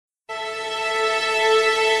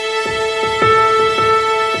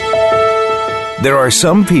There are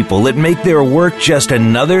some people that make their work just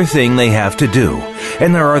another thing they have to do,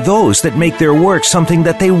 and there are those that make their work something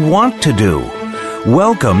that they want to do.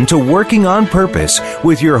 Welcome to Working on Purpose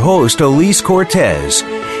with your host, Elise Cortez.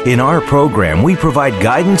 In our program, we provide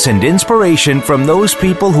guidance and inspiration from those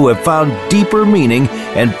people who have found deeper meaning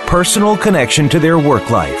and personal connection to their work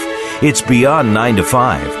life. It's beyond 9 to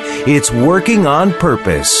 5. It's Working on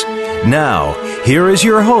Purpose. Now, here is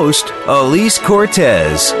your host, Elise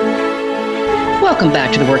Cortez. Welcome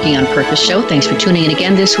back to the Working on Purpose show. Thanks for tuning in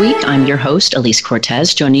again this week. I'm your host, Elise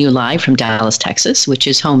Cortez, joining you live from Dallas, Texas, which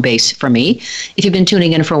is home base for me. If you've been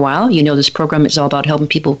tuning in for a while, you know this program is all about helping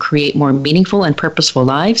people create more meaningful and purposeful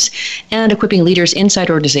lives and equipping leaders inside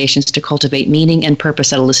organizations to cultivate meaning and purpose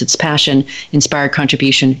that elicits passion, inspired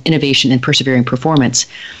contribution, innovation, and persevering performance.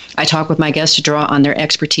 I talk with my guests to draw on their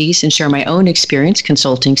expertise and share my own experience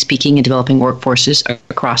consulting, speaking, and developing workforces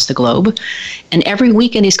across the globe. And every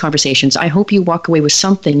week in these conversations, I hope you walk away with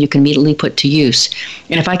something you can immediately put to use.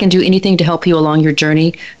 And if I can do anything to help you along your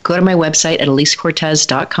journey, go to my website at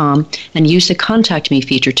elisecortez.com and use the Contact Me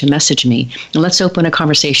feature to message me. And let's open a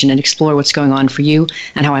conversation and explore what's going on for you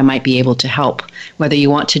and how I might be able to help. Whether you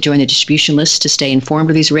want to join the distribution list to stay informed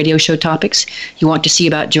of these radio show topics, you want to see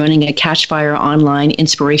about joining a Catchfire online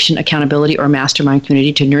inspiration, accountability, or mastermind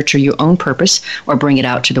community to nurture your own purpose or bring it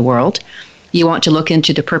out to the world. You want to look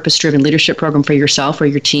into the purpose-driven leadership program for yourself or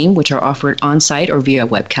your team, which are offered on-site or via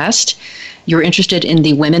webcast. You're interested in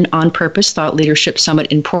the Women on Purpose Thought Leadership Summit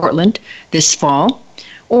in Portland this fall.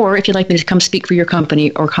 Or if you'd like me to come speak for your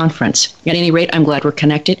company or conference. At any rate, I'm glad we're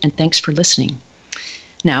connected, and thanks for listening.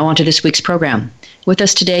 Now on to this week's program. With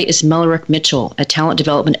us today is Melrick Mitchell, a talent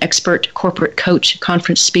development expert, corporate coach,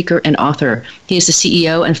 conference speaker, and author. He is the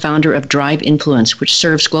CEO and founder of Drive Influence, which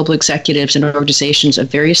serves global executives and organizations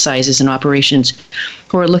of various sizes and operations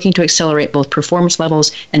who are looking to accelerate both performance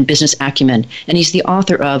levels and business acumen. And he's the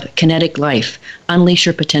author of Kinetic Life, Unleash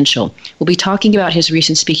Your Potential. We'll be talking about his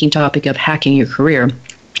recent speaking topic of hacking your career,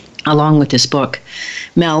 along with this book.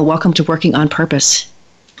 Mel, welcome to Working on Purpose.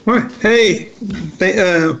 Hey,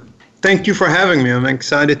 thank you for having me. I'm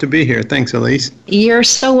excited to be here. Thanks, Elise. You're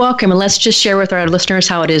so welcome. And let's just share with our listeners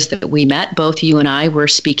how it is that we met. Both you and I were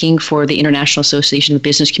speaking for the International Association of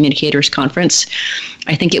Business Communicators Conference.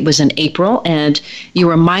 I think it was in April. And you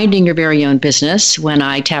were minding your very own business when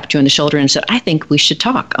I tapped you on the shoulder and said, I think we should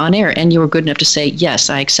talk on air. And you were good enough to say, yes,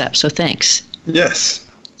 I accept. So thanks. Yes.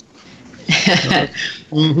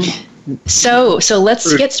 So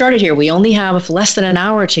let's get started here. We only have less than an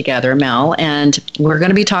hour together, Mel, and we're going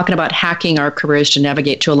to be talking about hacking our careers to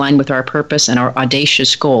navigate to align with our purpose and our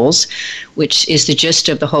audacious goals, which is the gist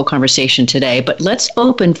of the whole conversation today. But let's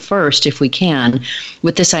open first, if we can,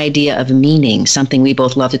 with this idea of meaning, something we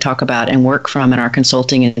both love to talk about and work from in our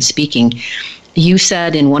consulting and speaking. You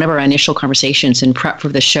said in one of our initial conversations in prep for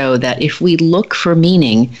the show that if we look for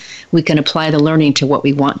meaning, we can apply the learning to what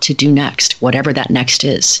we want to do next, whatever that next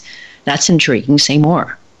is. That's intriguing. Say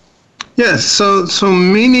more. Yes, so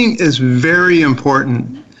meaning is very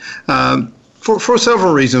important for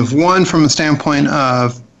several reasons. One, from a standpoint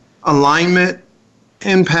of alignment,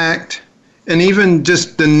 impact, and even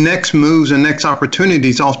just the next moves and next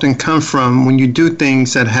opportunities often come from when you do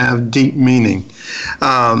things that have deep meaning.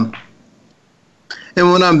 And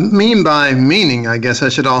what I mean by meaning, I guess I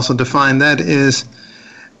should also define that, is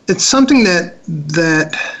it's something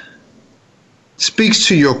that speaks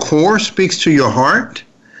to your core, speaks to your heart.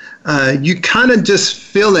 You kind of just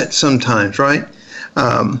feel it sometimes, right?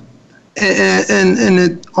 And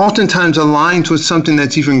it oftentimes aligns with something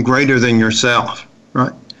that's even greater than yourself,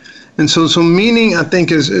 right? And so meaning, I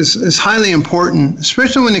think, is highly important,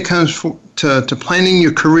 especially when it comes to planning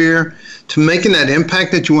your career, to making that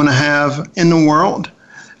impact that you want to have in the world.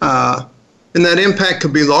 And that impact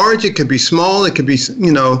could be large, it could be small, it could be,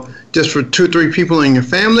 just for 2 or 3 people in your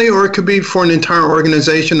family, or it could be for an entire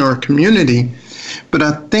organization or a community. But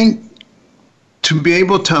I think to be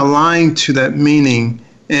able to align to that meaning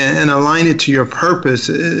and align it to your purpose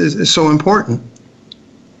is so important.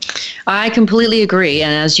 I completely agree.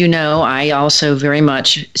 And as you know, I also very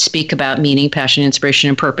much speak about meaning, passion, inspiration,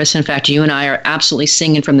 and purpose. In fact, you and I are absolutely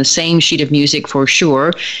singing from the same sheet of music for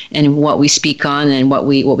sure, and what we speak on and what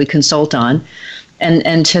we consult on.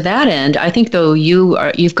 And to that end, I think, though,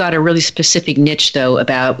 you've got a really specific niche, though,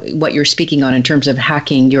 about what you're speaking on in terms of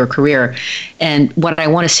hacking your career. And what I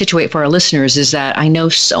want to situate for our listeners is that I know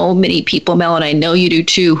so many people, Mel, and I know you do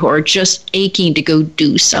too, who are just aching to go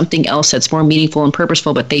do something else that's more meaningful and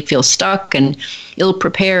purposeful, but they feel stuck and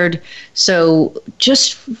ill-prepared. So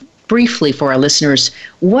just briefly for our listeners,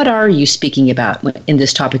 what are you speaking about in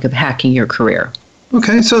this topic of hacking your career?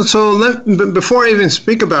 Okay, before I even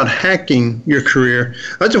speak about hacking your career,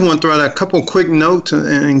 I just want to throw out a couple quick notes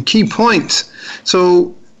and key points.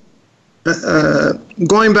 So,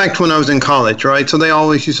 going back to when I was in college, right? So they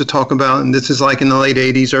always used to talk about, and this is like in the late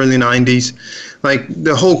 80s, early 90s, like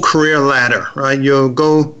the whole career ladder, right? You'll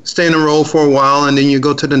go stay in a role for a while, and then you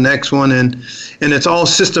go to the next one, and it's all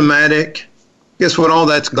systematic. Guess what? All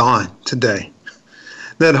that's gone today.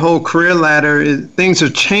 That whole career ladder, things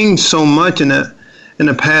have changed so much in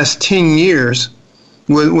the past 10 years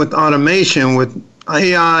with automation, with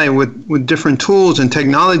AI, with different tools and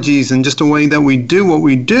technologies, and just the way that we do what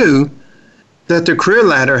we do, that the career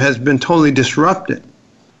ladder has been totally disrupted.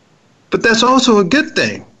 But that's also a good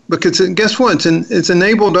thing, because guess what? It's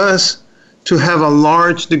enabled us to have a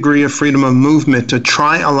large degree of freedom of movement to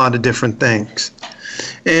try a lot of different things.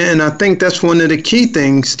 And I think that's one of the key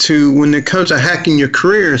things to when it comes to hacking your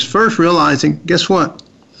career is first realizing, guess what?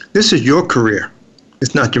 This is your career.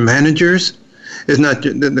 It's not your manager's. It's not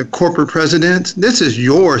the corporate president's. This is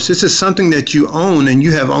yours. This is something that you own, and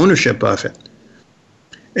you have ownership of it.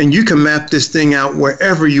 And you can map this thing out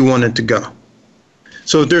wherever you want it to go.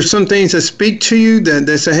 So if there's some things that speak to you that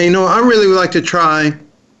they say, hey, no, I really would like to try.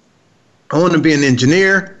 I want to be an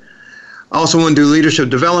engineer. I also want to do leadership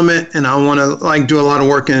development, and I want to do a lot of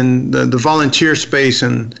work in the volunteer space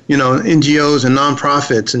and, NGOs and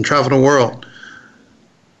nonprofits and travel the world.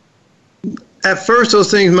 At first,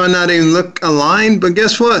 those things might not even look aligned, but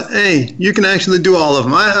guess what? Hey, you can actually do all of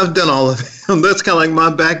them. I've done all of them. That's kind of like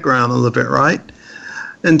my background a little bit, right?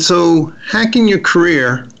 And so hacking your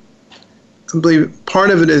career, I believe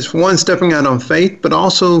part of it is, one, stepping out on faith, but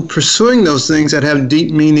also pursuing those things that have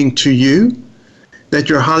deep meaning to you, that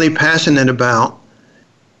you're highly passionate about,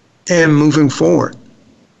 and moving forward.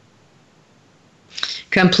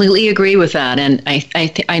 Completely agree with that. And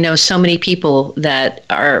I know so many people that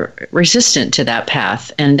are resistant to that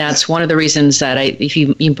path. And that's one of the reasons that if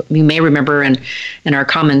you may remember in our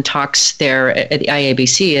common talks there at the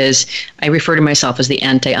IABC is I refer to myself as the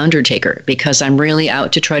anti-undertaker, because I'm really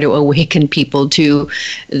out to try to awaken people to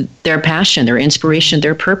their passion, their inspiration,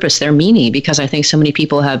 their purpose, their meaning, because I think so many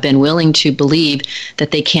people have been willing to believe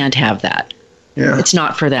that they can't have that. Yeah. It's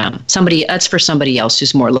not for them. That's for somebody else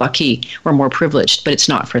who's more lucky or more privileged, but it's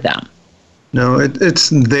not for them. No, it's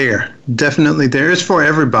there. Definitely there. It's for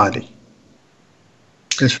everybody.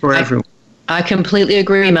 It's for everyone. I completely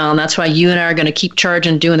agree, Mel, and that's why you and I are going to keep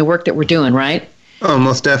charging doing the work that we're doing, right? Oh,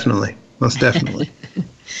 most definitely. Most definitely.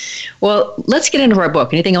 Well, let's get into our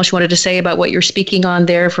book. Anything else you wanted to say about what you're speaking on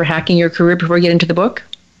there for hacking your career before we get into the book?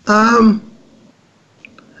 I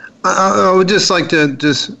would just like to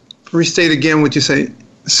restate again what you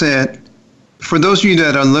said. For those of you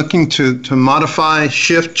that are looking to modify,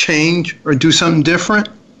 shift, change, or do something different,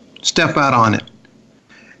 step out on it.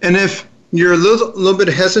 And if you're a little bit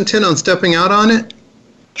hesitant on stepping out on it,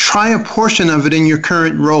 try a portion of it in your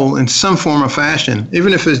current role in some form or fashion,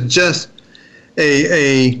 even if it's just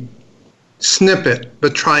a snippet,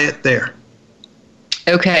 but try it there.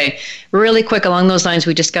 Okay. Really quick, along those lines,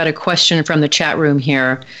 we just got a question from the chat room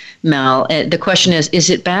here, Mel. The question is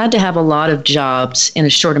it bad to have a lot of jobs in a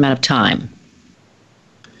short amount of time?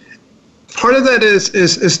 Part of that is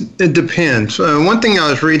it depends. One thing I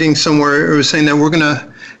was reading somewhere, it was saying that we're going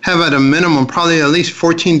to have at a minimum probably at least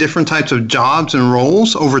 14 different types of jobs and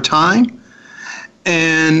roles over time.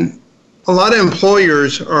 And a lot of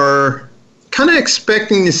employers are kind of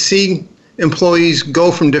expecting to see employees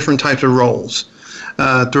go from different types of roles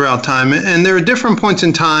throughout time. And there are different points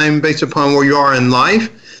in time based upon where you are in life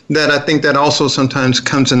that I think that also sometimes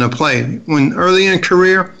comes into play. When early in a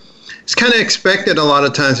career, it's kind of expected a lot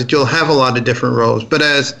of times that you'll have a lot of different roles. But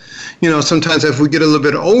as, sometimes if we get a little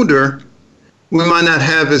bit older, we might not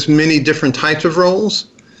have as many different types of roles.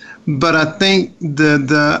 But I think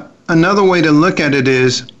the another way to look at it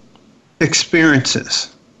is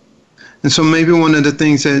experiences. And so maybe one of the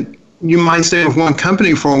things that you might stay with one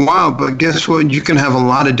company for a while, but guess what? You can have a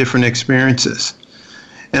lot of different experiences.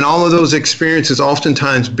 And all of those experiences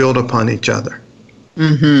oftentimes build upon each other.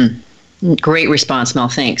 Mm-hmm. Great response, Mel.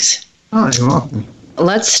 Thanks. Oh, you're welcome.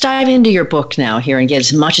 Let's dive into your book now here and get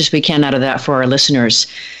as much as we can out of that for our listeners.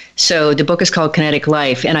 So the book is called Kinetic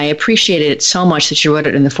Life, and I appreciated it so much that you wrote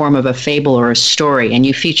it in the form of a fable or a story. And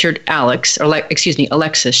you featured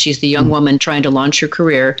Alexis. She's the young woman trying to launch her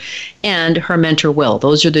career, and her mentor, Will.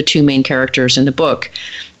 Those are the two main characters in the book.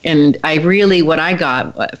 And what I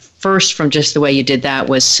got first from just the way you did that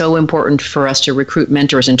was so important for us to recruit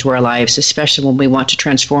mentors into our lives, especially when we want to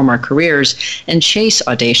transform our careers and chase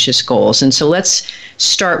audacious goals. And so let's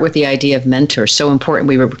start with the idea of mentors. So important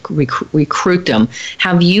we recruit them.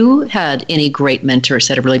 Have you had any great mentors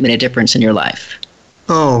that have really made a difference in your life?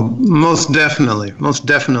 Oh, most definitely. Most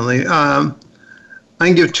definitely. I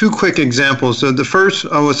can give two quick examples. So the first,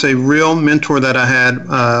 I would say, real mentor that I had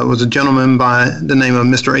was a gentleman by the name of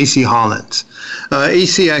Mr. A.C. Hollins.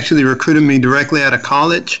 A.C. actually recruited me directly out of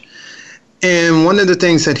college. And one of the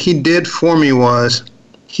things that he did for me was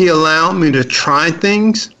he allowed me to try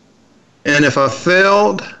things. And if I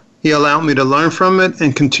failed, he allowed me to learn from it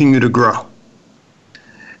and continue to grow.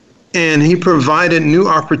 And he provided new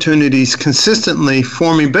opportunities consistently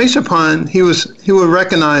for me based upon he would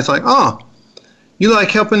recognize like, oh, you like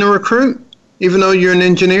helping to recruit, even though you're an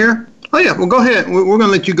engineer? Oh, yeah, well, go ahead. We're going to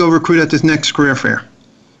let you go recruit at this next career fair.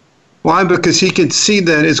 Why? Because he could see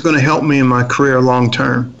that it's going to help me in my career long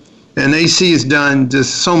term. And AC has done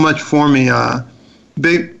just so much for me.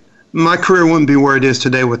 My career wouldn't be where it is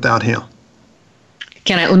today without him.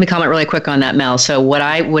 Let me comment really quick on that, Mel. So what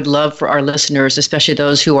I would love for our listeners, especially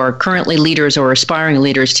those who are currently leaders or aspiring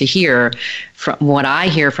leaders, to hear from what I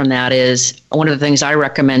hear from that is one of the things I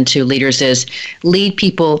recommend to leaders is lead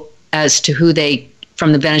people as to who they,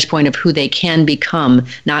 from the vantage point of who they can become,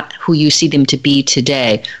 not who you see them to be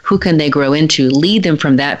today. Who can they grow into? Lead them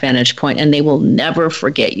from that vantage point, and they will never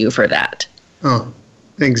forget you for that. Oh,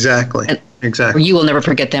 exactly. Exactly. Or you will never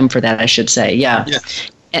forget them for that, I should say. Yeah.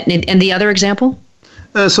 And the other example?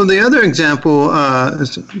 So the other example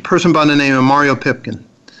is a person by the name of Mario Pipkin.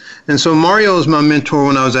 And so Mario was my mentor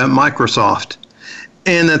when I was at Microsoft.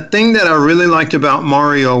 And the thing that I really liked about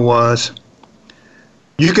Mario was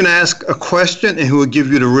you can ask a question and he will give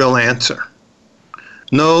you the real answer.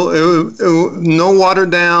 No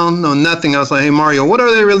watered down, no nothing. I was like, hey, Mario, what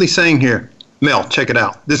are they really saying here? Mel, check it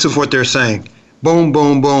out. This is what they're saying. Boom,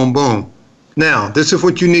 boom, boom, boom. Now, this is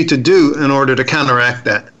what you need to do in order to counteract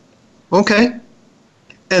that. Okay.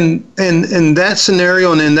 And in that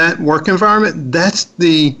scenario and in that work environment, that's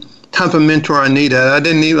the type of mentor I needed. I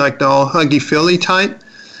didn't need like the all huggy-feely type.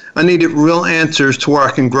 I needed real answers to where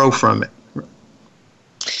I can grow from it.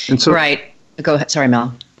 And so, right. Go ahead. Sorry,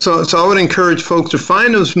 Mel. So I would encourage folks to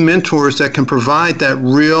find those mentors that can provide that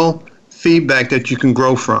real feedback that you can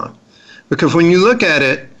grow from. Because when you look at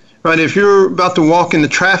it, right, if you're about to walk into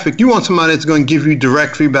traffic, you want somebody that's going to give you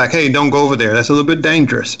direct feedback. Hey, don't go over there. That's a little bit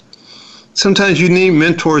dangerous. Sometimes you need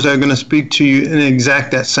mentors that are going to speak to you in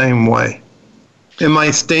exact that same way. It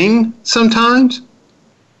might sting sometimes,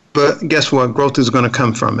 but guess what? Growth is going to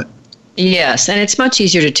come from it. Yes, and it's much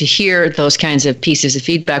easier to hear those kinds of pieces of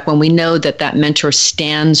feedback when we know that mentor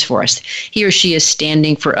stands for us. He or she is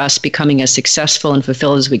standing for us becoming as successful and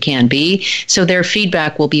fulfilled as we can be, so their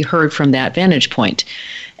feedback will be heard from that vantage point.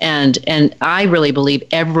 And I really believe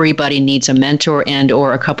everybody needs a mentor and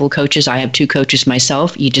or a couple of coaches. I have 2 coaches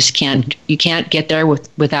myself. You just can't get there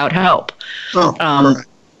without help. Oh, right.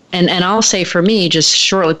 And I'll say for me, just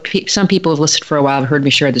shortly, some people have listened for a while, have heard me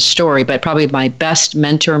share this story, but probably my best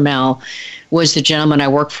mentor, Mel, was the gentleman I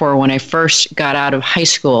worked for when I first got out of high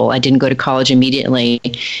school. I didn't go to college immediately.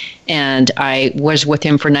 And I was with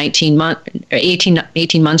him for 18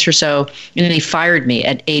 months or so, and then he fired me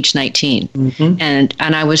at age 19. Mm-hmm. And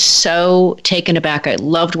I was so taken aback. I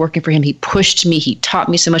loved working for him. He pushed me. He taught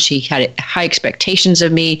me so much. He had high expectations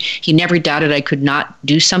of me. He never doubted I could not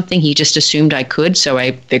do something. He just assumed I could. So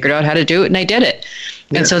I figured out how to do it, and I did it.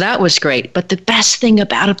 Yes. And so that was great. But the best thing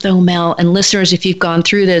about it, though, Mel, and listeners, if you've gone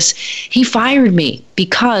through this, he fired me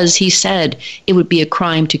because he said it would be a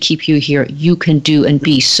crime to keep you here. You can do and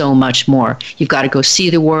be so much more. You've got to go see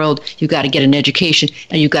the world. You've got to get an education,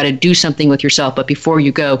 and you've got to do something with yourself. But before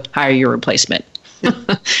you go, hire your replacement.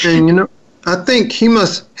 And, I think him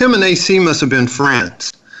and AC must have been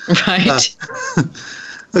friends. Right.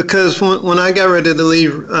 Because when I got ready to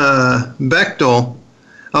leave Bechtel,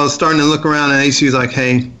 I was starting to look around, and AC was like,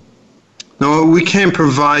 hey, no, we can't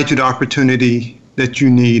provide you the opportunity that you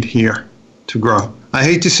need here to grow. I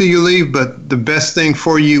hate to see you leave, but the best thing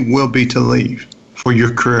for you will be to leave for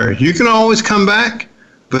your career. You can always come back,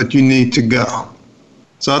 but you need to go.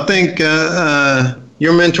 So I think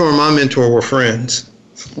your mentor and my mentor were friends.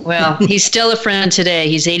 Well, he's still a friend today.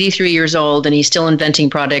 He's 83 years old, and he's still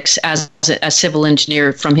inventing products as a civil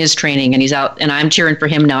engineer from his training, and he's out, and I'm cheering for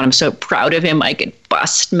him now, and I'm so proud of him. I could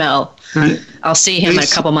bust Mel. Right. I'll see him in a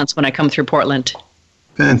couple months when I come through Portland.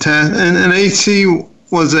 Fantastic. And AC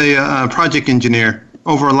was a project engineer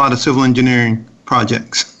over a lot of civil engineering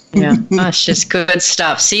projects. Yeah, that's just good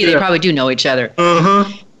stuff. See, they probably do know each other. Uh-huh.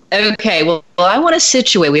 Okay, well, I want to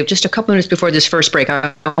situate. We have just a couple minutes before this first break.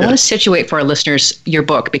 I want to situate for our listeners your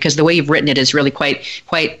book, because the way you've written it is really quite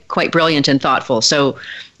brilliant and thoughtful. So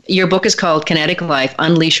your book is called Kinetic Life,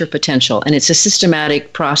 Unleash Your Potential, and it's a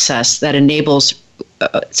systematic process that enables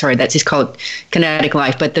that's just called Kinetic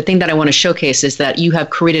Life. But the thing that I want to showcase is that you have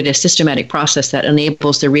created a systematic process that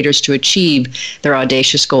enables the readers to achieve their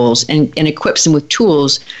audacious goals and equips them with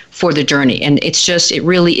tools for the journey. And it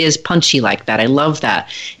really is punchy like that. I love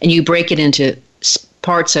that. And you break it into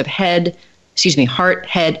parts of heart,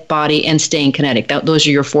 head, body, and staying kinetic. Those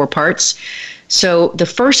are your 4 parts. So the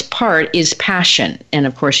first part is passion. And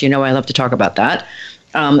of course, I love to talk about that.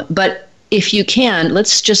 But if you can,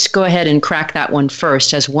 let's just go ahead and crack that one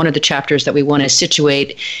first as one of the chapters that we want to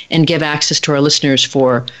situate and give access to our listeners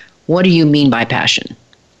for. What do you mean by passion?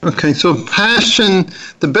 Okay, so passion,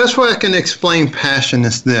 the best way I can explain passion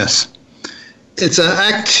is this. It's an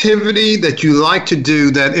activity that you like to do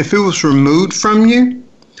that if it was removed from you,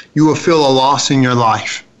 you will feel a loss in your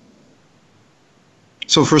life.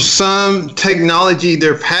 So for some, technology,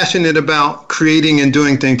 they're passionate about creating and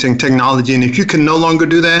doing things in technology. And if you can no longer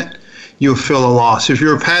do that, you'll feel a loss. If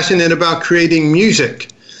you're passionate about creating music,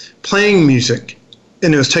 playing music,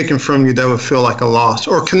 and it was taken from you, that would feel like a loss.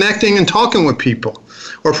 Or connecting and talking with people,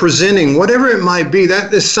 or presenting, whatever it might be,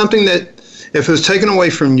 that is something that if it was taken away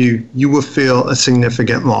from you, you will feel a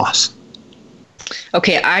significant loss.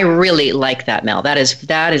 Okay, I really like that, Mel. That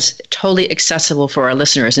is totally accessible for our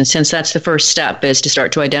listeners. And since that's the first step, is to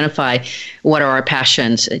start to identify what are our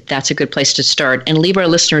passions, that's a good place to start and leave our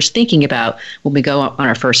listeners thinking about when we go on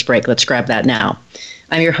our first break. Let's grab that now.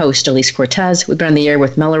 I'm your host, Elise Cortez. We've been on the air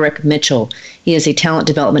with Melorick Mitchell. He is a talent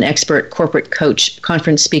development expert, corporate coach,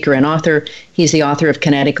 conference speaker, and author. He's the author of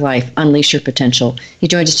Kinetic Life, Unleash Your Potential. He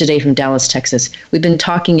joins us today from Dallas, Texas. We've been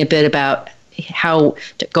talking a bit about how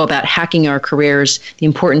to go about hacking our careers, the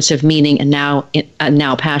importance of meaning, and now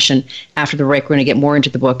passion. After the break, we're going to get more into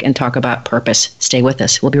the book and talk about purpose. Stay with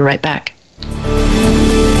us. We'll be right back.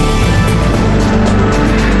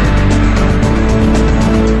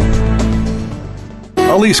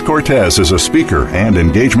 Elise Cortez is a speaker and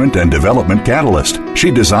engagement and development catalyst.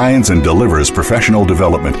 She designs and delivers professional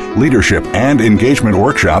development, leadership, and engagement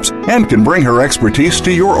workshops and can bring her expertise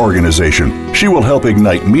to your organization. She will help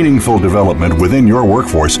ignite meaningful development within your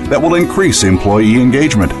workforce that will increase employee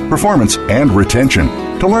engagement, performance, and retention.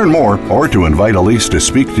 To learn more or to invite Elise to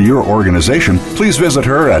speak to your organization, please visit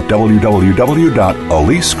her at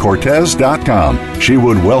www.elisecortez.com. She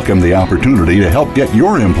would welcome the opportunity to help get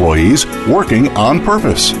your employees working on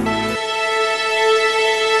purpose.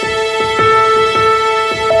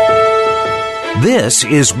 This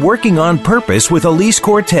is Working on Purpose with Elise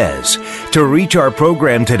Cortez. To reach our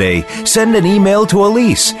program today, send an email to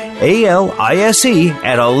Elise, ALISE,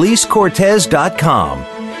 at elisecortez.com.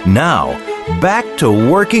 Now, back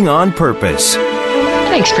to Working on Purpose.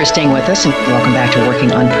 Thanks for staying with us, and welcome back to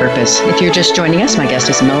Working on Purpose. If you're just joining us, my guest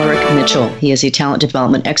is Melorick Mitchell. He is a talent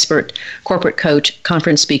development expert, corporate coach,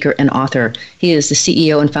 conference speaker, and author. He is the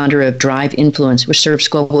CEO and founder of Drive Influence, which serves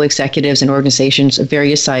global executives and organizations of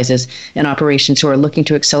various sizes and operations who are looking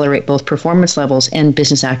to accelerate both performance levels and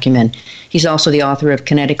business acumen. He's also the author of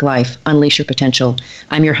Kinetic Life, Unleash Your Potential.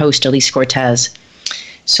 I'm your host, Elise Cortez.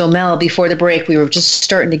 So, Mel, before the break, we were just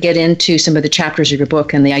starting to get into some of the chapters of your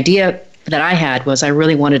book, and the idea that I had was I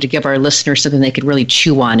really wanted to give our listeners something they could really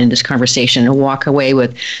chew on in this conversation and walk away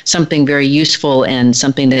with something very useful and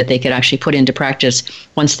something that they could actually put into practice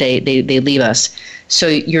once they leave us. So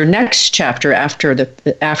your next chapter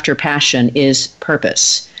after passion is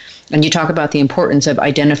purpose. And you talk about the importance of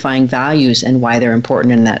identifying values and why they're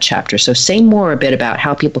important in that chapter. So say more a bit about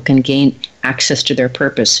how people can gain access to their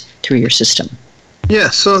purpose through your system.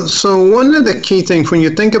 Yeah, so one of the key things when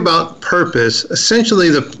you think about purpose,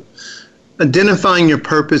 essentially identifying your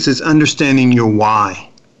purpose is understanding your why.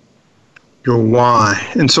 Your why.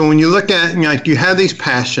 And so when you look at, you have these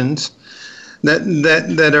passions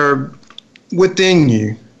that are within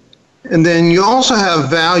you. And then you also have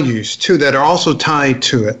values too that are also tied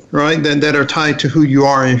to it, right? That are tied to who you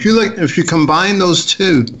are. And if you combine those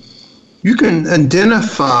two, you can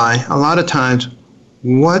identify a lot of times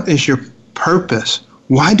what is your purpose.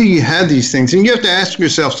 Why do you have these things? And you have to ask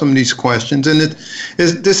yourself some of these questions. And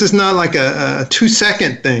this is not like a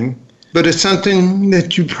 2-second thing, but it's something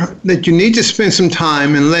that you need to spend some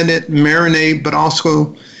time and let it marinate, but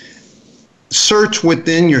also search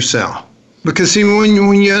within yourself. Because see, when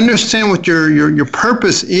you understand what your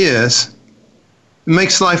purpose is, it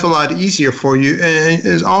makes life a lot easier for you, and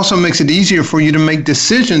it also makes it easier for you to make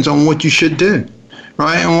decisions on what you should do,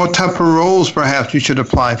 right? And what type of roles perhaps you should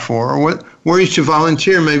apply for, or where you should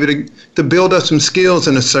volunteer maybe to build up some skills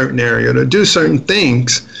in a certain area, to do certain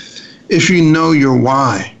things, if you know your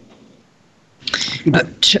why.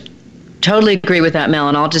 Totally agree with that, Mel.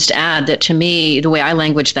 And I'll just add that to me, the way I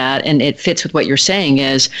language that, and it fits with what you're saying,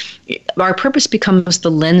 is our purpose becomes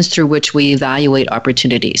the lens through which we evaluate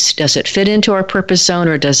opportunities. Does it fit into our purpose zone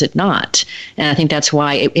or does it not? And I think that's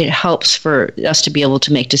why it helps for us to be able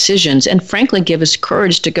to make decisions and frankly give us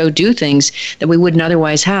courage to go do things that we wouldn't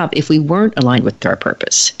otherwise have if we weren't aligned with our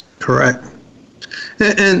purpose. Correct.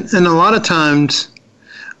 And a lot of times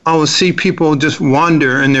I will see people just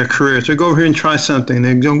wander in their careers. They go over here and try something.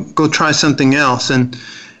 They go try something else, and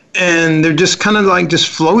they're just kind of like just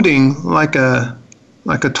floating like a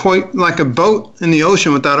boat in the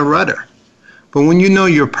ocean without a rudder. But when you know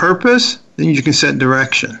your purpose, then you can set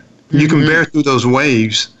direction. Mm-hmm. You can bear through those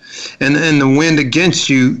waves, and the wind against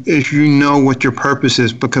you if you know what your purpose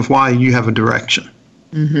is. Because why? You have a direction.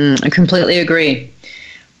 Mm-hmm. I completely agree.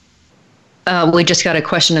 We just got a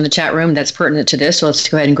question in the chat room that's pertinent to this, so let's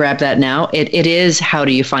go ahead and grab that now. It is, how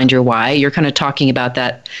do you find your why? You're kind of talking about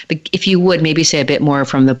that, but if you would maybe say a bit more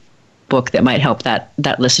from the book that might help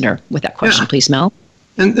that listener with that question, please, Mel.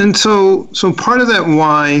 And so part of that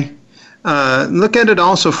why, look at it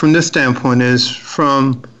also from this standpoint, is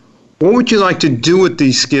from what would you like to do with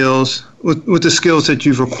these skills, with the skills that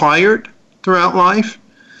you've acquired throughout life,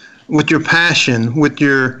 with your passion, with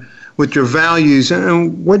your values,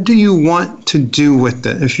 and what do you want to do with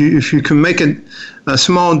it? If you can make a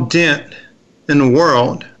small dent in the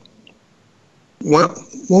world, what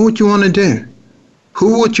would you want to do?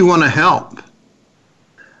 Who would you want to help?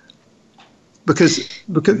 Because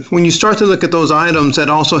when you start to look at those items, that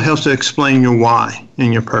also helps to explain your why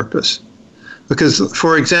and your purpose. Because,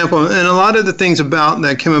 for example, and a lot of the things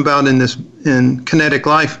that came about in Kinetic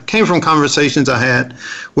Life came from conversations I had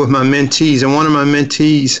with my mentees, and one of my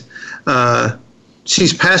mentees,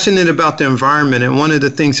 she's passionate about the environment, and one of the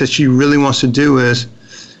things that she really wants to do is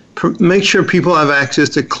make sure people have access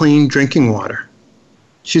to clean drinking water.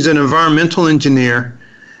 She's an environmental engineer,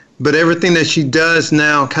 but everything that she does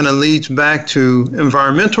now kind of leads back to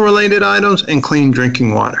environmental related items and clean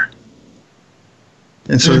drinking water.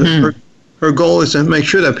 And so her goal is to make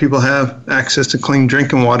sure that people have access to clean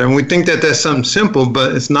drinking water. And we think that that's something simple,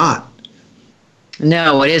 but it's not.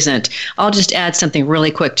 No, it isn't. I'll just add something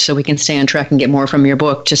really quick so we can stay on track and get more from your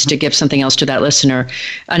book, just to give something else to that listener.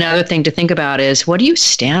 Another thing to think about is, what do you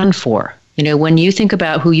stand for? You know, when you think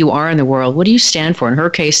about who you are in the world, what do you stand for? In her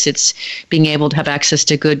case, it's being able to have access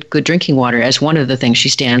to good drinking water as one of the things she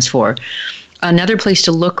stands for. Another place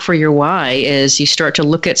to look for your why is you start to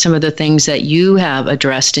look at some of the things that you have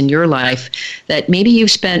addressed in your life that maybe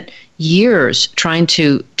you've spent years trying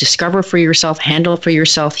to discover for yourself, handle for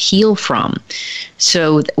yourself, heal from.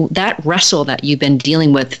 So that wrestle that you've been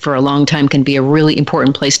dealing with for a long time can be a really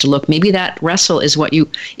important place to look. Maybe that wrestle is what you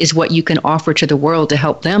can offer to the world to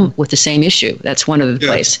help them with the same issue. That's one of the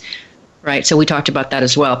place. Right. So we talked about that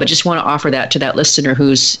as well, but just want to offer that to that listener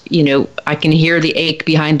who's, I can hear the ache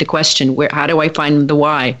behind the question, how do I find the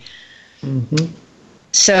why? Mm-hmm.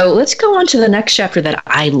 So let's go on to the next chapter that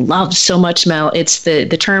I love so much, Mel. It's the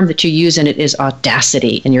term that you use in it is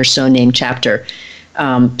audacity in your So Named chapter.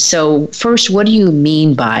 So first, what do you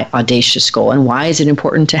mean by audacious goal, and why is it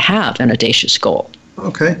important to have an audacious goal?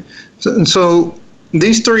 Okay. So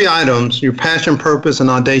these three items, your passion, purpose, and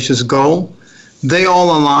audacious goal, they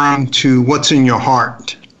all align to what's in your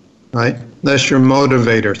heart, right? That's your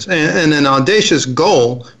motivators. And an audacious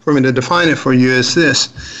goal, for me to define it for you, is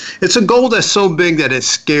this. It's a goal that's so big that it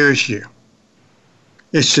scares you.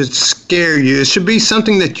 It should scare you. It should be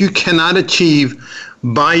something that you cannot achieve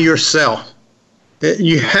by yourself.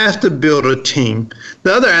 You have to build a team.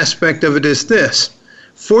 The other aspect of it is this.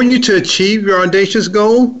 For you to achieve your audacious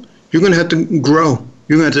goal, you're going to have to grow.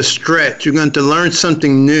 You're going to have to stretch. You're going to have to learn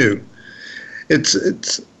something new. It's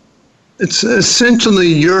essentially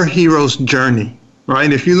your hero's journey,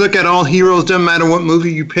 right? If you look at all heroes, doesn't matter what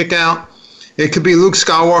movie you pick out, it could be Luke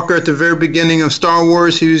Skywalker at the very beginning of Star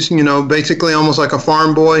Wars. He was, basically almost like a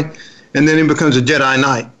farm boy, and then he becomes a Jedi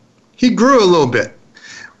Knight. He grew a little bit.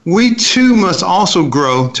 We too must also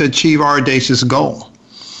grow to achieve our audacious goal.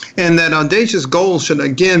 And that audacious goal should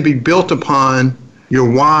again be built upon your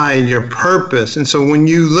why, your purpose. And so when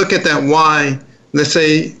you look at that why, let's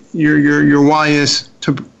say your why is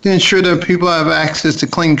to ensure that people have access to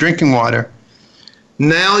clean drinking water.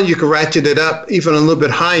 Now you can ratchet it up even a little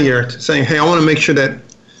bit higher to saying, hey, I want to make sure that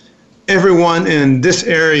everyone in this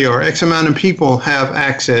area or X amount of people have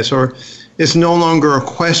access, or it's no longer a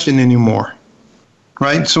question anymore,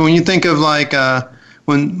 right? So when you think of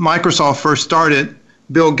when Microsoft first started,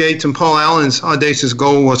 Bill Gates and Paul Allen's audacious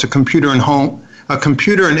goal was a computer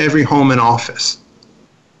in every home and office.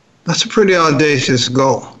 That's a pretty audacious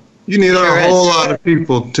goal. You need a whole lot of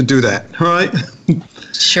people to do that, right?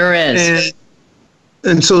 Sure is.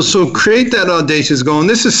 And so create that audacious goal. And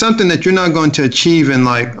this is something that you're not going to achieve in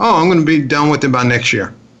like, oh, I'm going to be done with it by next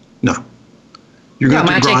year. No. It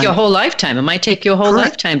might take you a whole lifetime. It might take you a whole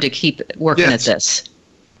lifetime to keep working at this.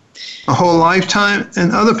 A whole lifetime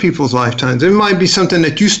and other people's lifetimes. It might be something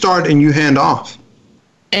that you start and you hand off.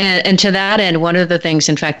 And to that end, one of the things,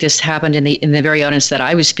 in fact, this happened in the very audience that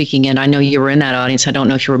I was speaking in. I know you were in that audience. I don't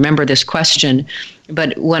know if you remember this question,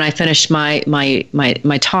 but when I finished my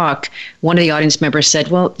talk, one of the audience members said,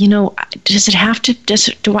 "Well,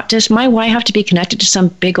 does my why have to be connected to some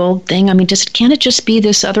big old thing? I mean, can't it just be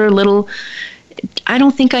this other little? I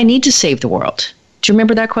don't think I need to save the world." Do you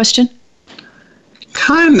remember that question?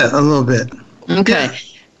 Kinda, a little bit. Okay. Yeah.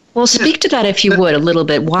 Well, speak to that, if you would, a little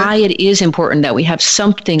bit, why it is important that we have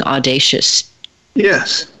something audacious.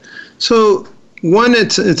 Yes. So, one,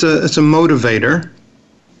 it's a motivator.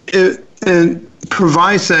 It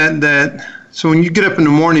provides that, so when you get up in the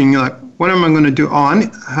morning, you're like, what am I going to do? Oh,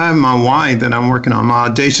 I have my why that I'm working on, my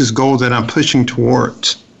audacious goal that I'm pushing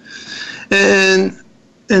towards. And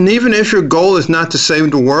even if your goal is not to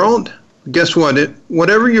save the world, guess what?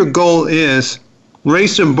 Whatever your goal is,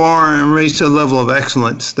 raise the bar and raise the level of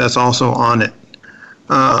excellence that's also on it.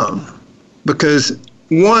 Because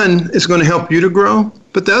one, it's going to help you to grow.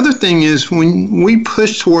 But the other thing is when we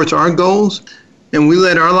push towards our goals and we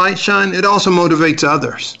let our light shine, it also motivates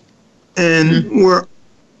others. And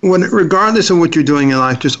regardless of what you're doing in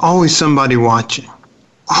life, there's always somebody watching.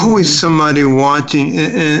 Always somebody watching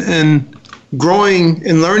and growing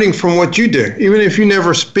and learning from what you do, even if you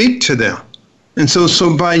never speak to them. And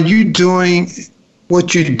so by you doing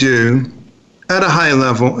what you do at a high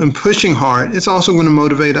level and pushing hard, it's also going to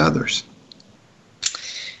motivate others.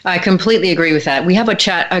 I completely agree with that. We have a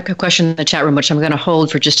question in the chat room, which I'm going to hold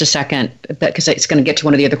for just a second because it's going to get to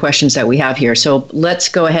one of the other questions that we have here. So let's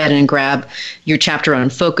go ahead and grab your chapter on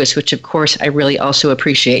focus, which of course I really also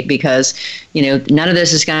appreciate because, none of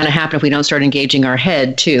this is going to happen if we don't start engaging our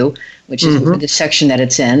head too, which is the section that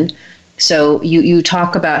it's in. So you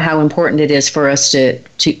talk about how important it is for us to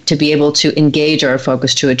be able to engage our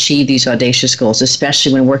focus to achieve these audacious goals,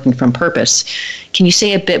 especially when working from purpose. Can you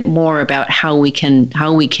say a bit more about how we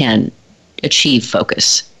can achieve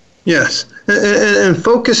focus? Yes, and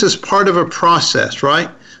focus is part of a process,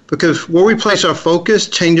 right? Because where we place our focus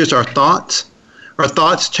changes our thoughts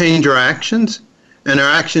change our actions, and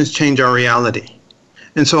our actions change our reality.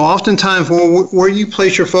 And so oftentimes where you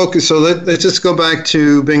place your focus, so let's just go back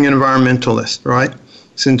to being an environmentalist, right?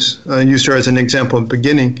 Since I used her as an example at the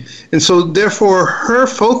beginning. And so therefore her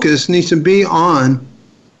focus needs to be on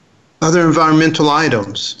other environmental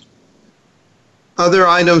items, other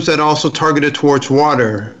items that are also targeted towards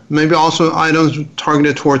water, maybe also items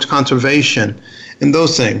targeted towards conservation and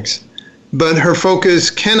those things. But her focus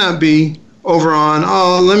cannot be over on,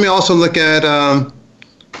 let me also look at,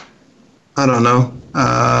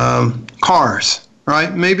 cars,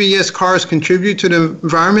 right? Maybe, yes, cars contribute to the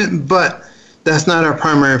environment, but that's not our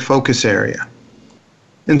primary focus area.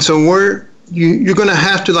 And so you're going to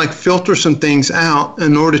have to filter some things out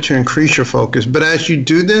in order to increase your focus. But as you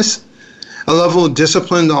do this, a level of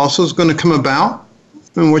discipline also is going to come about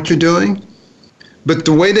in what you're doing. But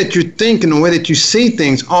the way that you think and the way that you see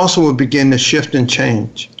things also will begin to shift and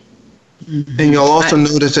change. Mm-hmm. And you'll also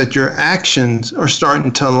notice that your actions are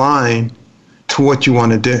starting to align to what you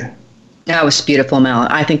want to do. That was beautiful, Mel.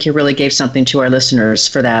 I think you really gave something to our listeners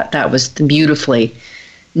for that. That was beautifully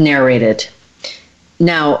narrated.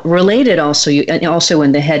 Now, related also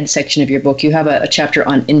in the head section of your book, you have a chapter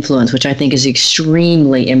on influence, which I think is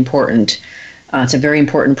extremely important. It's a very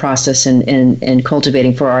important process in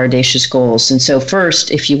cultivating for our audacious goals. And so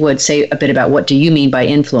first, if you would say a bit about what do you mean by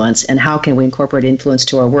influence and how can we incorporate influence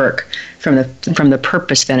to our work from the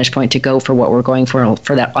purpose vantage point to go for what we're going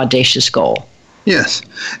for that audacious goal? Yes.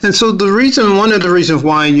 And so one of the reasons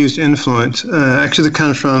why I used influence actually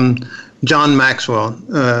comes from John Maxwell,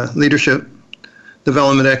 leadership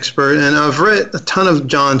development expert. And I've read a ton of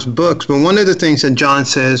John's books, but one of the things that John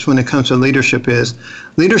says when it comes to leadership is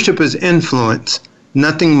influence,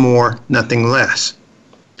 nothing more, nothing less.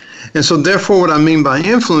 And so therefore what I mean by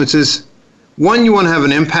influence is, one, you want to have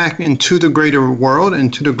an impact into the greater world,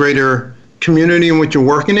 into the greater community in which you're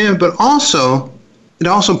working in, but it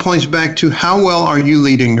also points back to how well are you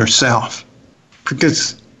leading yourself?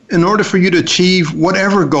 Because in order for you to achieve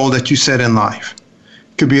whatever goal that you set in life,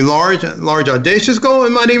 it could be a large audacious goal, it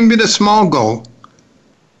might even be the small goal.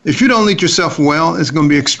 If you don't lead yourself well, it's going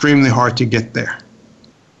to be extremely hard to get there.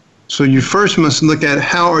 So you first must look at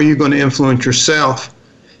how are you going to influence yourself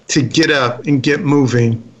to get up and get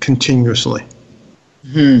moving continuously.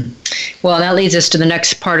 Well, that leads us to the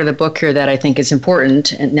next part of the book here that I think is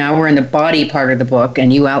important. And now we're in the body part of the book,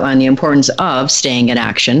 and you outline the importance of staying in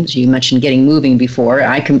action. So you mentioned getting moving before.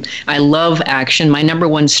 I love action. My number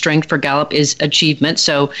one strength for Gallup is achievement.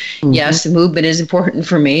 So yes, the movement is important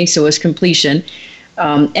for me. So is completion.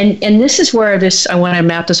 And this is where I want to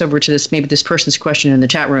map this over to this person's question in the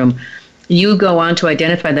chat room. You go on to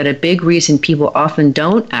identify that a big reason people often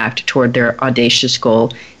don't act toward their audacious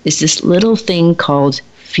goal is this little thing called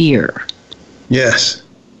fear. Yes,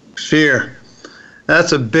 fear.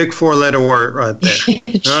 That's a big 4-letter word right there.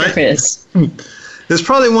 It sure is. It's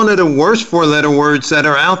probably one of the worst 4-letter words that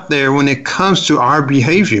are out there when it comes to our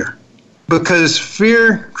behavior, because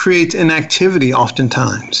fear creates inactivity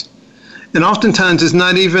oftentimes. And oftentimes it's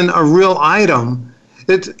not even a real item.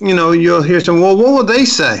 It's, you'll hear someone, well, what will they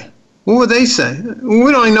say? What would they say?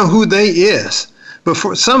 We don't even know who they is. But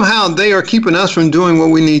somehow they are keeping us from doing what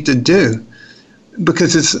we need to do,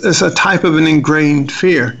 because it's a type of an ingrained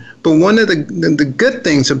fear. But one of the good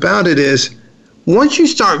things about it is, once you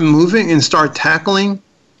start moving and start tackling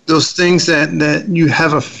those things that you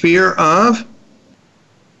have a fear of,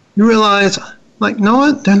 you realize, like, you know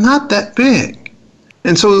what? They're not that big.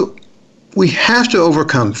 And so we have to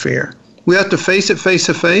overcome fear. We have to face it face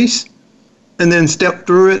to face, and then step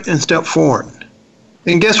through it and step forward.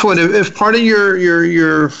 And guess what? If part of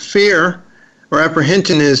your fear or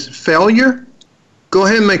apprehension is failure, go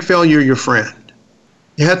ahead and make failure your friend.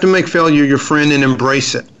 You have to make failure your friend and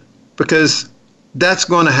embrace it, because that's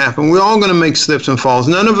going to happen. We're all going to make slips and falls.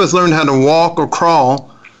 None of us learned how to walk or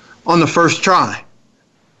crawl on the first try.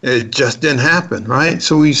 It just didn't happen, right?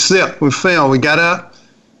 So we slipped, we fell, we got up,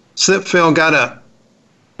 slipped, fell, got up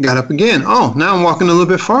again. Oh, now I'm walking a little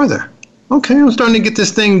bit farther. Okay, I'm starting to get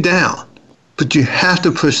this thing down. But you have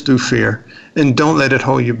to push through fear, and don't let it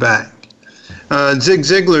hold you back. Zig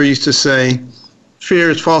Ziglar used to say,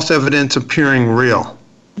 fear is false evidence appearing real.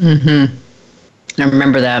 I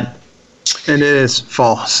remember that. And it is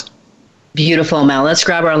false. Beautiful, Mel. Let's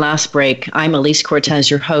grab our last break. I'm Elise Cortez,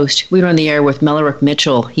 your host. We're on the air with Mellerick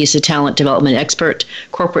Mitchell. He's a talent development expert,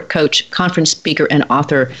 corporate coach, conference speaker, and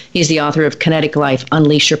author. He's the author of Kinetic Life,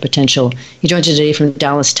 Unleash Your Potential. He joins us today from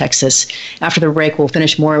Dallas, Texas. After the break, we'll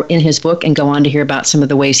finish more in his book and go on to hear about some of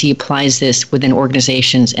the ways he applies this within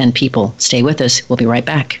organizations and people. Stay with us. We'll be right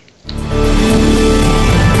back.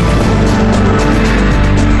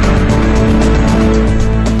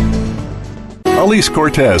 Elise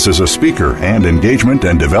Cortez is a speaker and engagement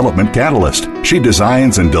and development catalyst. She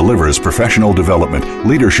designs and delivers professional development,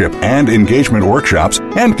 leadership, and engagement workshops,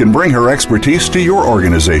 and can bring her expertise to your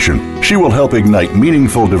organization. She will help ignite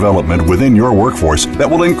meaningful development within your workforce that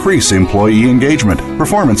will increase employee engagement,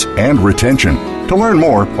 performance, and retention. To learn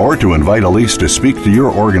more or to invite Elise to speak to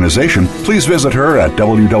your organization, please visit her at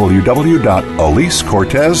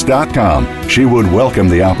www.elisecortez.com. She would welcome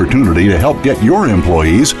the opportunity to help get your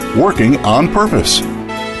employees working on purpose.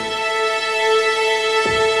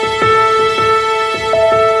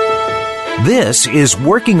 This is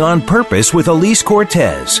Working on Purpose with Elise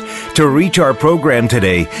Cortez. To reach our program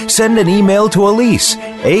today, send an email to Elise,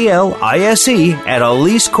 ALISE, at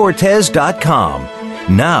elisecortez.com.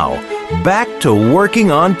 Now, back to Working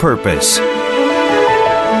on Purpose.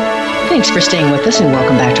 Thanks for staying with us, and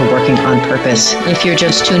welcome back to Working on Purpose. If you're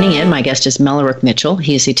just tuning in, my guest is Mellerick Mitchell.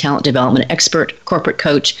 He is a talent development expert, corporate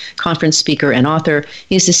coach, conference speaker, and author.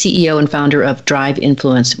 He is the CEO and founder of Drive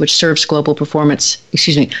Influence, which serves global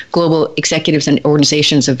executives and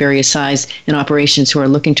organizations of various size and operations who are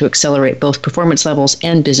looking to accelerate both performance levels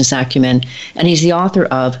and business acumen. And he's the author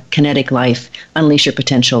of Kinetic Life, Unleash Your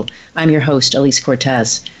Potential. I'm your host, Elise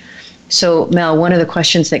Cortez. So, Mel, one of the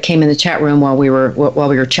questions that came in the chat room while we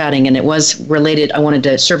were chatting, and it was related, I wanted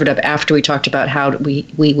to serve it up after we talked about how we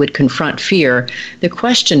would confront fear. The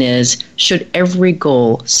question is, should every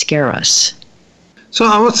goal scare us? So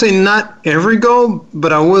I would say not every goal,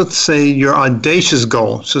 but I would say your audacious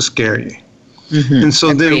goal should scare you. And so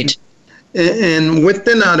Agreed. and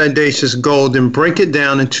within that audacious goal, then break it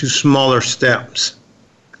down into smaller steps,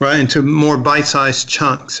 right? Into more bite-sized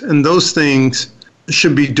chunks. And those things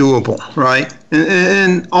should be doable, right?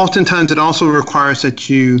 And oftentimes it also requires that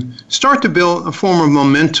you start to build a form of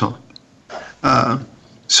momentum.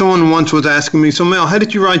 Someone once was asking me, so Mel, how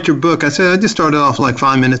did you write your book? I said, I just started off like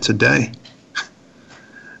 5 minutes a day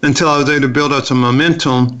until I was able to build up some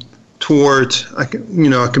momentum towards, I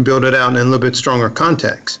could build it out in a little bit stronger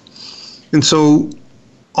context. And so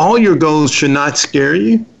all your goals should not scare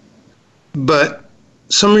you, but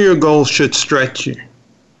some of your goals should stretch you.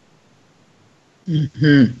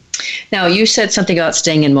 Now, you said something about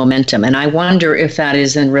staying in momentum, and I wonder if that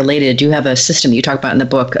is then related. You have a system you talk about in the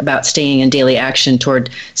book about staying in daily action toward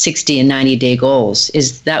 60 and 90-day goals.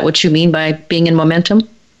 Is that what you mean by being in momentum?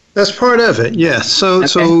 That's part of it, yes. So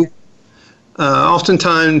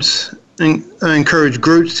oftentimes I encourage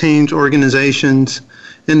groups, teams, organizations,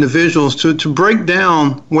 individuals to break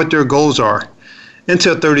down what their goals are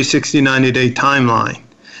into a 30, 60, 90-day timeline.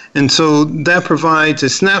 And so that provides a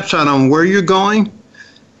snapshot on where you're going,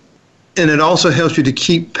 and it also helps you to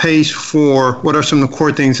keep pace for what are some of the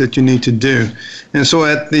core things that you need to do. And so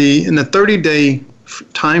in the 30-day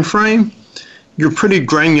time frame, you're pretty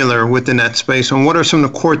granular within that space on what are some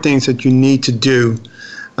of the core things that you need to do,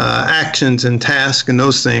 actions and tasks and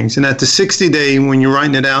those things. And at the 60-day, when you're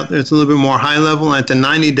writing it out, it's a little bit more high level. At the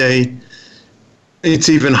 90-day, it's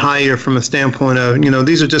even higher from a standpoint of,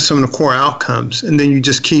 these are just some of the core outcomes. And then you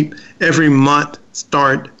just keep every month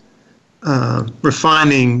start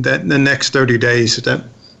refining the next 30 days,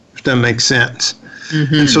 if that makes sense.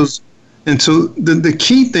 Mm-hmm. And so the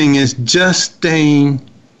key thing is just staying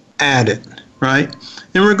at it, right?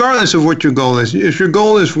 And regardless of what your goal is, if your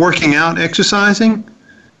goal is working out, exercising,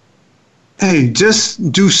 hey,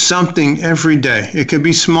 just do something every day. It could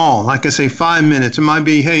be small, like I say, 5 minutes. It might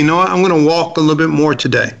be, hey, you know what? I'm going to walk a little bit more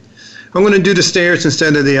today. I'm going to do the stairs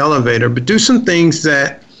instead of the elevator, but do some things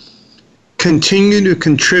that continue to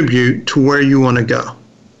contribute to where you want to go.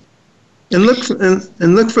 And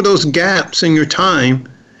look for those gaps in your time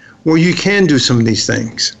where you can do some of these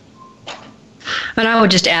things. And I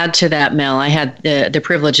would just add to that, Mel, I had the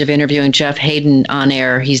privilege of interviewing Jeff Hayden on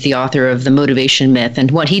air. He's the author of The Motivation Myth.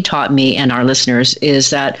 And what he taught me and our listeners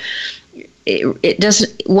is that it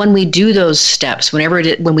doesn't, when we do those steps,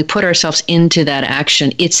 when we put ourselves into that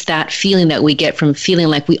action, it's that feeling that we get from feeling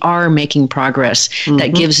like we are making progress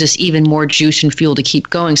that gives us even more juice and fuel to keep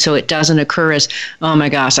going. So it doesn't occur as, oh my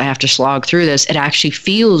gosh, I have to slog through this. It actually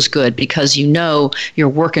feels good because you're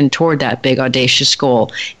working toward that big audacious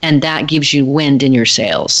goal, and that gives you wind in your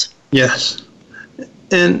sails. Yes.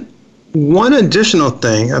 And one additional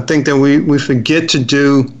thing I think that we forget to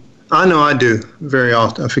do, I know I do very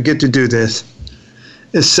often, I forget to do this,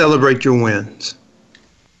 is celebrate your wins.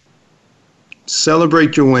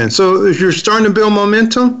 Celebrate your wins. So if you're starting to build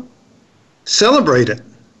momentum, celebrate it,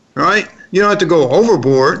 right? You don't have to go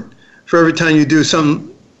overboard for every time you do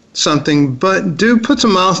something, but do put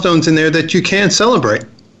some milestones in there that you can celebrate.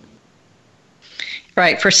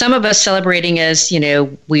 Right. For some of us, celebrating is,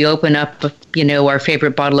 we open up, our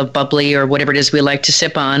favorite bottle of bubbly or whatever it is we like to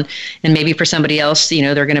sip on. And maybe for somebody else,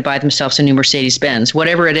 they're going to buy themselves a new Mercedes-Benz,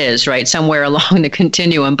 whatever it is, right? Somewhere along the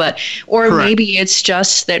continuum. Or Correct. Maybe it's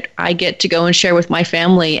just that I get to go and share with my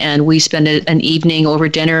family and we spend an evening over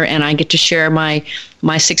dinner and I get to share my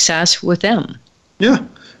success with them. Yeah.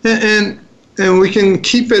 And we can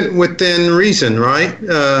keep it within reason, right?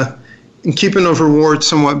 And keeping those rewards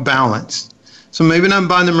somewhat balanced. So maybe not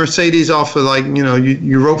buying the Mercedes off of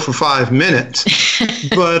you wrote for 5 minutes,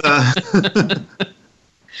 but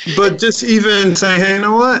but just even say, hey, you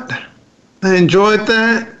know what? I enjoyed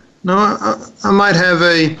that. No, I might have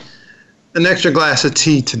an extra glass of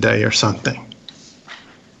tea today or something.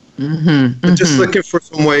 Just looking for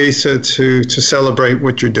some ways to celebrate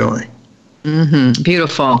what you're doing.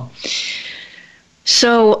 Beautiful.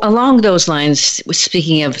 So along those lines,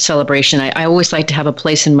 speaking of celebration, I always like to have a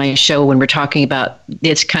place in my show when we're talking about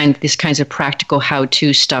this kinds of practical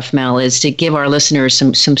how-to stuff, Mel, is to give our listeners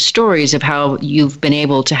some stories of how you've been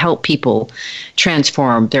able to help people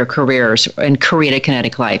transform their careers and create a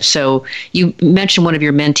kinetic life. So you mentioned one of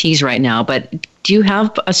your mentees right now, but do you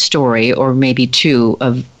have a story or maybe two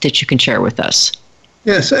that you can share with us?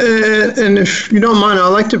 Yes, and if you don't mind, I'd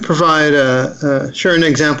like to share an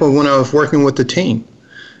example of when I was working with a team,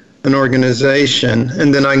 an organization,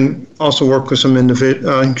 and then I can also work with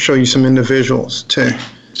show you some individuals too.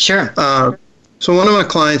 Sure. So one of my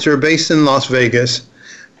clients, they're based in Las Vegas,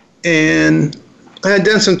 and I had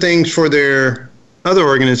done some things for their other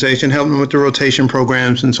organization, helping them with the rotation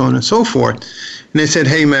programs and so on and so forth. And they said,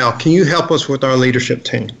 hey, Mel, can you help us with our leadership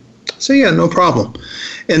team? So yeah, no problem.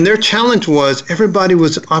 And their challenge was everybody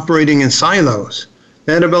was operating in silos.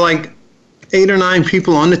 They had about like 8 or 9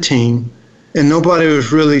 people on the team, and nobody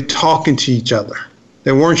was really talking to each other.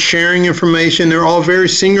 They weren't sharing information. They're all very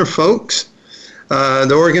senior folks.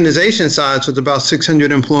 The organization size was about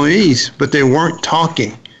 600 employees, but they weren't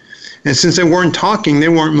talking. And since they weren't talking, they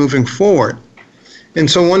weren't moving forward. And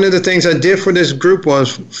so one of the things I did for this group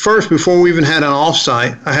was, first, before we even had an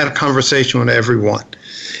offsite, I had a conversation with everyone.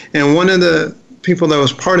 And one of the people that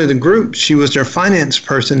was part of the group, she was their finance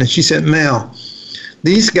person, and she said, Mel,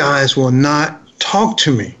 these guys will not talk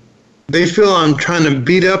to me. They feel I'm trying to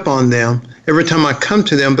beat up on them every time I come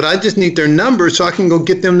to them, but I just need their number so I can go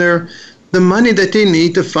get them the money that they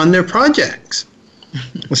need to fund their projects.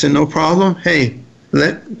 I said, no problem. Hey,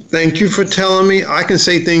 thank you for telling me. I can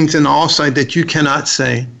say things in the offsite that you cannot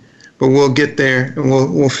say, but we'll get there and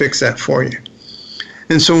we'll fix that for you.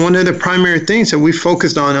 And so one of the primary things that we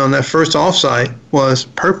focused on that first offsite was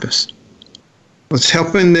purpose. Was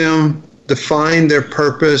helping them define their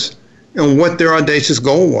purpose and what their audacious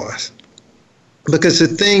goal was. Because the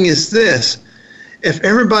thing is this, if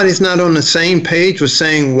everybody's not on the same page with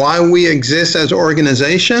saying why we exist as an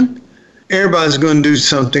organization, everybody's going to do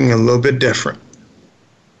something a little bit different.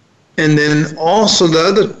 And then also the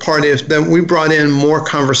other part is that we brought in more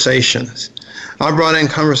conversations. I brought in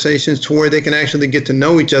conversations to where they can actually get to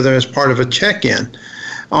know each other as part of a check-in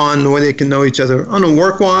on where they can know each other on a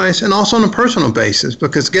work-wise and also on a personal basis.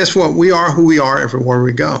 Because guess what? We are who we are everywhere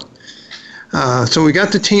we go. So we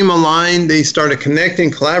got the team aligned. They started connecting,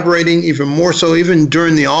 collaborating even more so even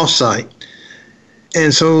during the offsite.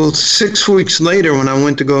 And so 6 weeks later, when I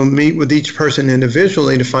went to go meet with each person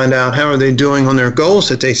individually to find out how are they doing on their goals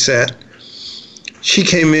that they set, she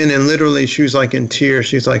came in and literally she was like in tears.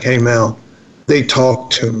 She's like, hey, Mel, they talk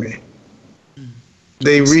to me.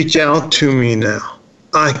 They reach out to me now.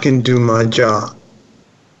 I can do my job.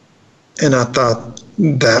 And I thought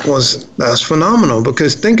that's phenomenal,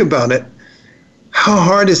 because think about it. How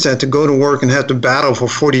hard is that to go to work and have to battle for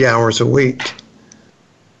 40 hours a week?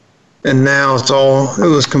 And now it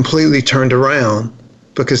was completely turned around,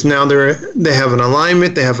 because now they have an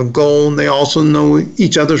alignment, they have a goal, and they also know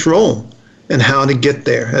each other's role and how to get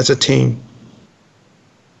there as a team.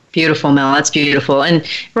 Beautiful, Mel. That's beautiful. And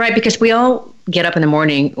right, because we all get up in the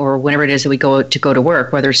morning or whenever it is that we go to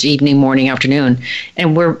work, whether it's evening, morning, afternoon,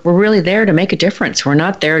 and we're really there to make a difference. We're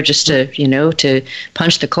not there just to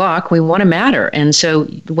punch the clock. We want to matter. And so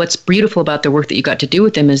what's beautiful about the work that you got to do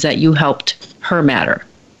with them is that you helped her matter.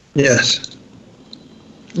 Yes.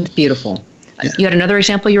 It's beautiful. Yeah. You had another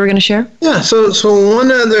example you were going to share? Yeah. So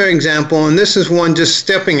one other example, and this is one just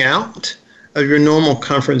stepping out of your normal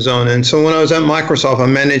comfort zone. And so when I was at Microsoft, I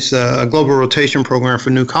managed a global rotation program for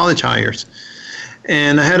new college hires.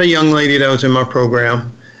 And I had a young lady that was in my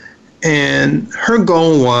program, and her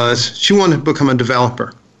goal was she wanted to become a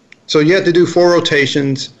developer. So you had to do 4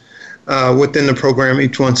 rotations within the program,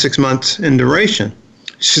 each one 6 months in duration.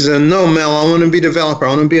 She said, no, Mel, I want to be a developer. I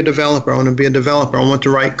want to be a developer. I want to be a developer. I want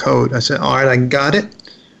to write code. I said, all right, I got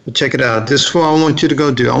it. But check it out. This is what I want you to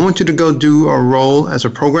go do. I want you to go do a role as a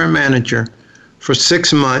program manager for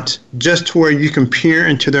 6 months, just to where you can peer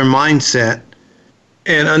into their mindset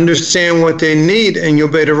and understand what they need, and you'll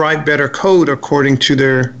be able to write better code according to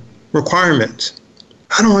their requirements.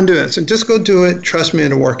 I don't want to do it. So just go do it. Trust me,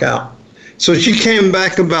 it'll work out. So she came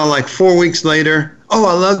back about like 4 weeks later. Oh,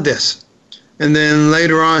 I love this. And then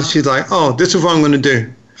later on, she's like, oh, this is what I'm going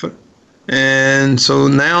to do. And so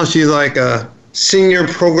now she's like a senior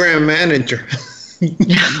program manager.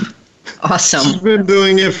 Awesome. She's been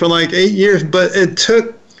doing it for like 8 years, but it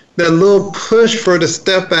took that little push for her to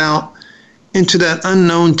step out into that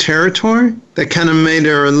unknown territory that kind of made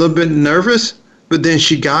her a little bit nervous, but then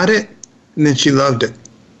she got it, and then she loved it.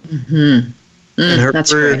 Mm-hmm. And her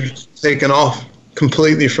career taken off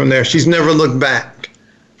completely from there. She's never looked back.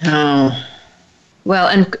 Oh. Well,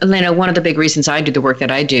 and Lena, one of the big reasons I do the work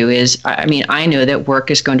that I do is, I know that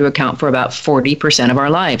work is going to account for about 40% of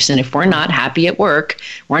our lives. And if we're not happy at work,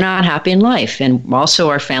 we're not happy in life. And also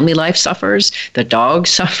our family life suffers, the dog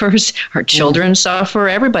suffers, our children suffer,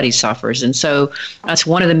 everybody suffers. And so that's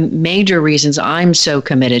one of the major reasons I'm so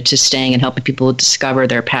committed to staying and helping people discover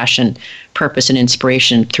their passion, purpose, and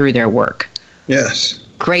inspiration through their work. Yes.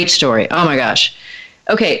 Great story. Oh, my gosh.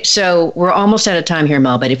 Okay, so we're almost out of time here,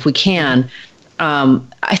 Mel, but if we can,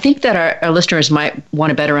 I think that our listeners might want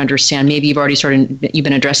to better understand, maybe you've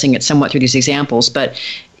been addressing it somewhat through these examples, but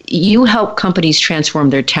you help companies transform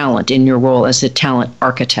their talent in your role as a talent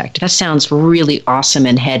architect. That sounds really awesome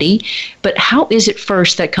and heady, but how is it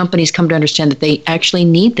first that companies come to understand that they actually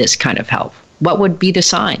need this kind of help? What would be the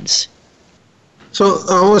signs? So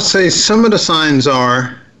I would say some of the signs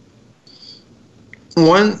are,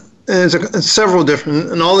 one, there's several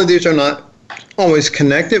different, and all of these are not always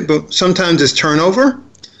connected, but sometimes it's turnover.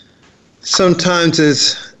 Sometimes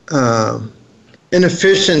it's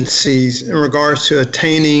inefficiencies in regards to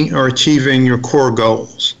attaining or achieving your core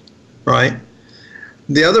goals, right?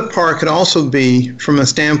 The other part could also be from a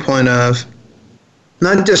standpoint of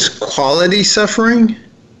not just quality suffering,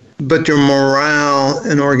 but your morale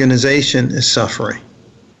and organization is suffering,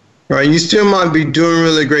 right? You still might be doing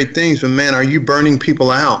really great things, but man, are you burning people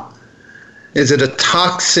out? Is it a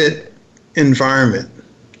toxic environment?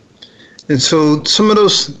 And so some of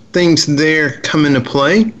those things there come into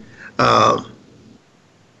play.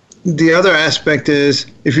 The other aspect is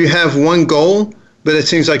if you have one goal, but it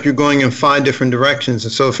seems like you're going in 5 different directions.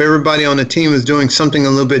 And so if everybody on the team is doing something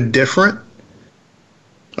a little bit different,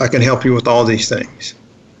 I can help you with all these things.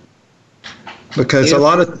 Because Beautiful. a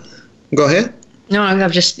lot of, go ahead. No,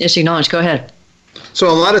 I've just acknowledged. Go ahead. So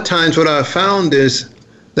a lot of times what I've found is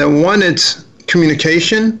that one, it's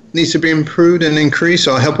communication needs to be improved and increased.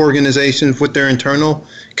 So I help organizations with their internal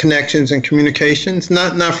connections and communications,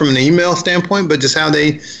 not from an email standpoint, but just how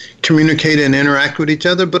they communicate and interact with each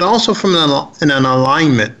other, but also from an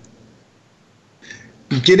alignment.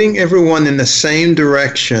 Getting everyone in the same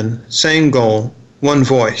direction, same goal, one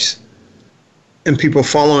voice, and people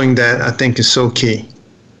following that, I think, is so key.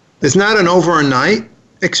 It's not an overnight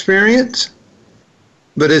experience,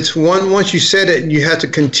 but it's one, once you set it, you have to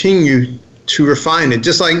continue to refine it.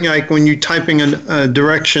 Just like when you're typing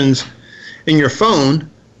directions in your phone,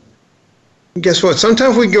 guess what?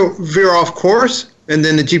 Sometimes we veer off course, and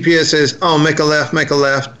then the GPS says, oh, make a left,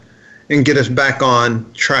 and get us back on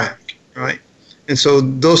track, right? And so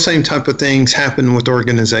those same type of things happen with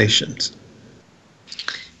organizations.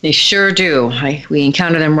 They sure do. We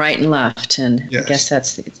encounter them right and left, and yes. I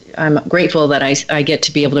guess I'm grateful that I get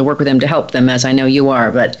to be able to work with them to help them, as I know you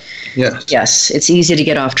are. But yes, it's easy to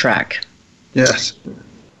get off track. Yes.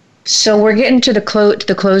 So we're getting to the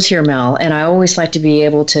close here, Mel, and I always like to be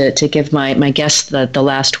able to give my guests the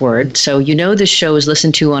last word. So this show is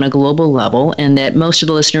listened to on a global level, and that most of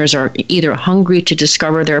the listeners are either hungry to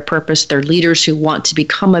discover their purpose, they're leaders who want to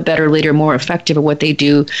become a better leader, more effective at what they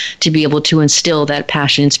do, to be able to instill that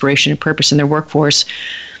passion, inspiration, and purpose in their workforce.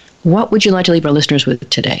 What would you like to leave our listeners with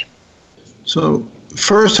today? So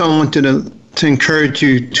first, I wanted to encourage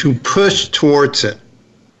you to push towards it.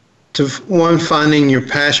 To one, finding your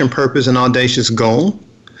passion, purpose, and audacious goal.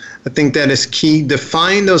 I think that is key.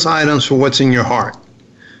 Define those items for what's in your heart,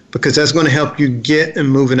 because that's going to help you get and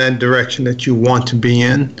move in that direction that you want to be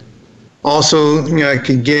in. Also,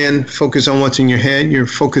 again, focus on what's in your head, your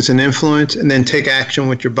focus and influence, and then take action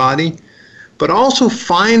with your body. But also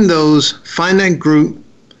find that group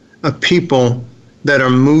of people that are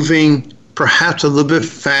moving perhaps a little bit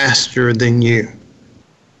faster than you,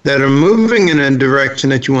 that are moving in a direction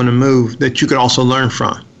that you want to move, that you could also learn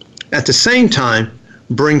from. At the same time,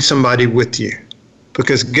 bring somebody with you.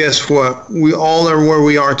 Because guess what? We all are where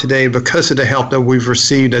we are today because of the help that we've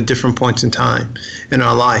received at different points in time in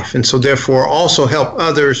our life. And so therefore also help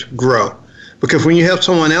others grow. Because when you help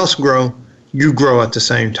someone else grow, you grow at the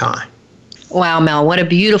same time. Wow, Mel, what a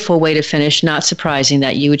beautiful way to finish. Not surprising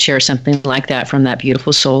that you would share something like that from that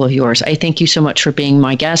beautiful soul of yours. I thank you so much for being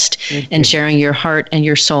my guest and sharing your heart and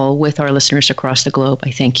your soul with our listeners across the globe.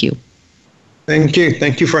 I thank you. Thank you.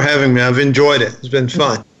 Thank you for having me. I've enjoyed it. It's been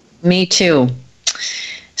fun. Me too.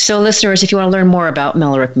 So listeners, if you want to learn more about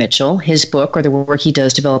Melrick Mitchell, his book, or the work he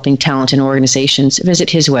does developing talent in organizations, visit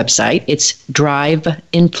his website. It's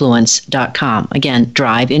driveinfluence.com. Again,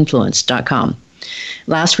 driveinfluence.com.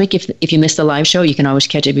 Last week, if you missed the live show, you can always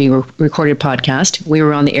catch it being a recorded podcast. We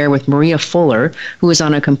were on the air with Maria Fuller, who is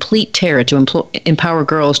on a complete tear to empower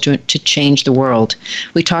girls to change the world.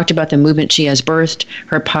 We talked about the movement she has birthed,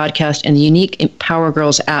 her podcast, and the unique Empower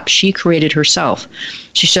Girls app she created herself.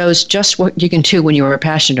 She shows just what you can do when you are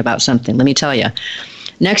passionate about something, let me tell you.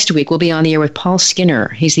 Next week, we'll be on the air with Paul Skinner.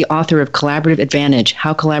 He's the author of Collaborative Advantage,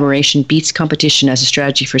 How Collaboration Beats Competition as a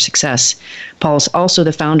Strategy for Success. Paul's also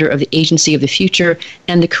the founder of the Agency of the Future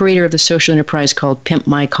and the creator of the social enterprise called Pimp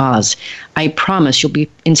My Cause. I promise you'll be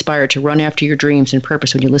inspired to run after your dreams and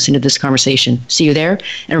purpose when you listen to this conversation. See you there.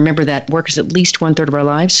 And remember that work is at least 1/3 of our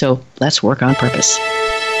lives, so let's work on purpose.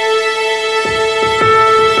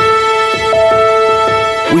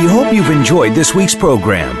 We hope you've enjoyed this week's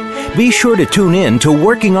program. Be sure to tune in to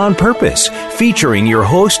Working on Purpose, featuring your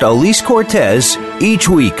host, Elise Cortez, each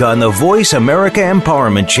week on the Voice America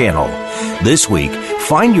Empowerment Channel. This week,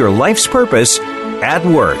 find your life's purpose at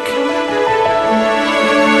work.